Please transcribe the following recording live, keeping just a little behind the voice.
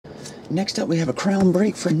Next up, we have a crown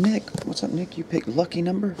break for Nick. What's up, Nick? You picked lucky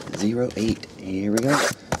number 08. Here we go.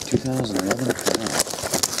 2011 crown.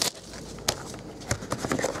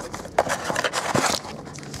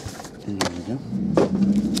 And here we go.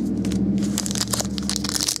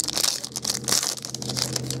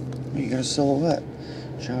 You got a silhouette.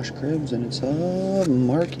 Josh Cribbs, and it's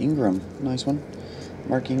Mark Ingram. Nice one.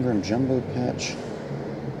 Mark Ingram Jumbo Patch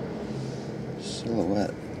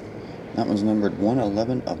silhouette. That one's numbered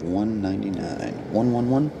 111 of 199.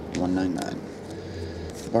 111, 199.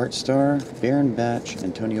 Bart Starr, Baron Batch,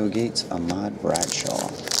 Antonio Gates, Ahmad Bradshaw.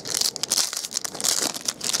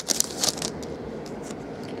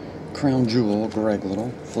 Crown Jewel, Greg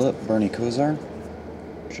Little. Flip, Bernie Kosar.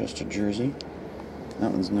 Just a jersey.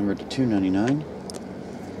 That one's numbered to 299.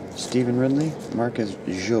 Stephen Ridley, Marcus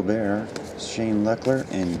Gilbert, Shane Leckler,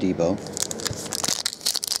 and Debo.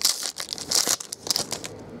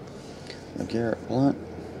 Garrett Blunt.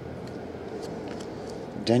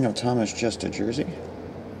 Daniel Thomas, just a jersey.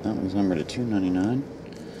 That one's numbered to 299.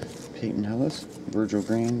 Peyton Hillis, Virgil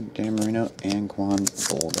Green, Dan Marino, and Quan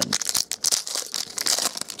Bolden.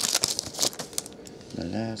 The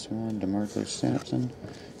last one, DeMarco Sampson.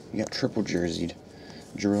 You got triple jerseyed.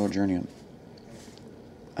 Jarrell Jernigan.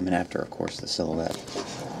 I mean, after, of course, the silhouette.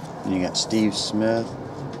 And you got Steve Smith,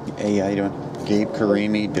 how you doing? Gabe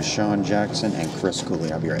Karimi, Deshaun Jackson, and Chris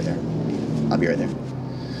Cooley. I'll be right there.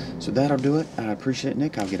 So that'll do it. I appreciate it,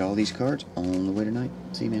 Nick. I'll get all these cards on the way tonight.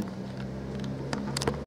 See you, man.